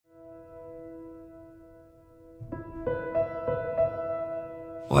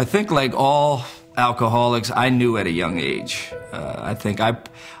Well, I think like all alcoholics, I knew at a young age. I think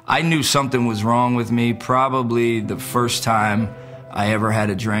I knew something was wrong with me probably the first time I ever had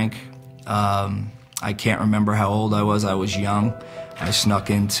a drink. I can't remember how old I was. I was young. I snuck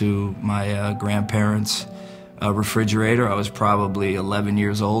into my grandparents' refrigerator. I was probably 11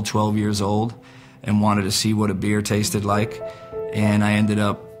 years old, 12 years old, and wanted to see what a beer tasted like. And I ended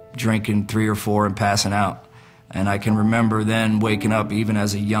up drinking 3 or 4 and passing out. And I can remember then waking up even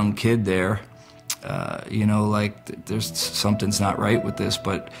as a young kid there, you know, like there's something's not right with this.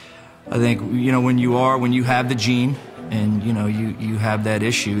 But I think, you know, when you have the gene and, you know, you have that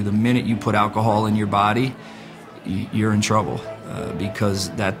issue, the minute you put alcohol in your body, you're in trouble because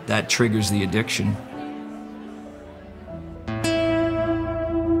that triggers the addiction.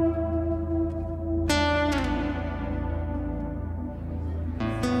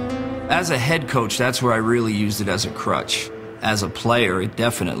 As a head coach, that's where I really used it as a crutch. As a player, it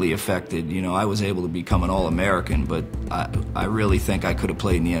definitely affected, you know, I was able to become an All-American, but I really think I could have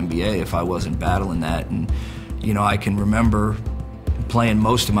played in the NBA if I wasn't battling that. And, you know, I can remember playing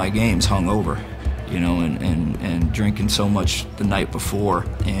most of my games hungover, you know, and drinking so much the night before.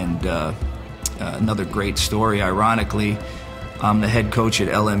 And another great story, ironically, I'm the head coach at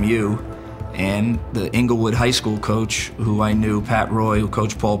LMU, and the Inglewood High School coach, who I knew, Pat Roy, who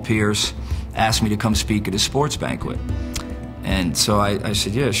coached Paul Pierce, asked me to come speak at his sports banquet. And so I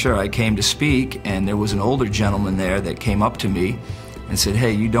said, yeah, sure. I came to speak, and there was an older gentleman there that came up to me and said,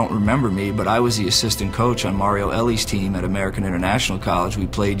 hey, you don't remember me, but I was the assistant coach on Mario Elie team at American International College. We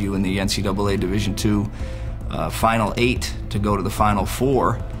played you in the NCAA Division II Final 8 to go to the Final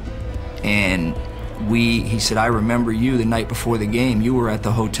 4. And he said, I remember you the night before the game. You were at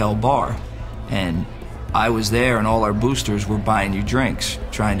the hotel bar. And I was there, and all our boosters were buying you drinks,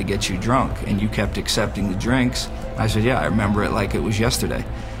 trying to get you drunk, and you kept accepting the drinks. I said, yeah, I remember it like it was yesterday.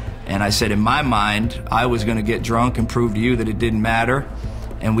 And I said, in my mind, I was going to get drunk and prove to you that it didn't matter,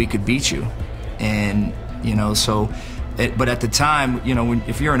 and we could beat you. And, you know, but at the time, you know,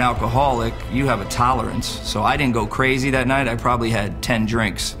 if you're an alcoholic, you have a tolerance. So I didn't go crazy that night. I probably had 10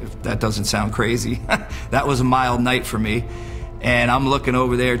 drinks, if that doesn't sound crazy. That was a mild night for me. And I'm looking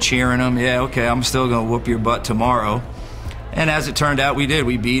over there cheering them. Yeah, okay, I'm still going to whoop your butt tomorrow. And as it turned out, we did.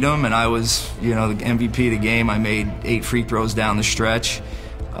 We beat them, and I was, you know, the MVP of the game. I made 8 free throws down the stretch.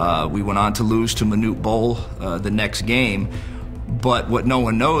 We went on to lose to Manute Bol the next game. But what no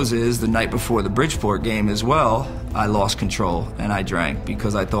one knows is the night before the Bridgeport game as well, I lost control and I drank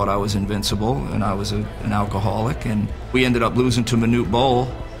because I thought I was invincible and I was an alcoholic. And we ended up losing to Manute Bol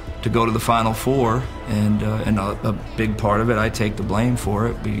to go to the Final 4, and a big part of it, I take the blame for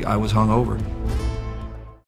it. I was hungover.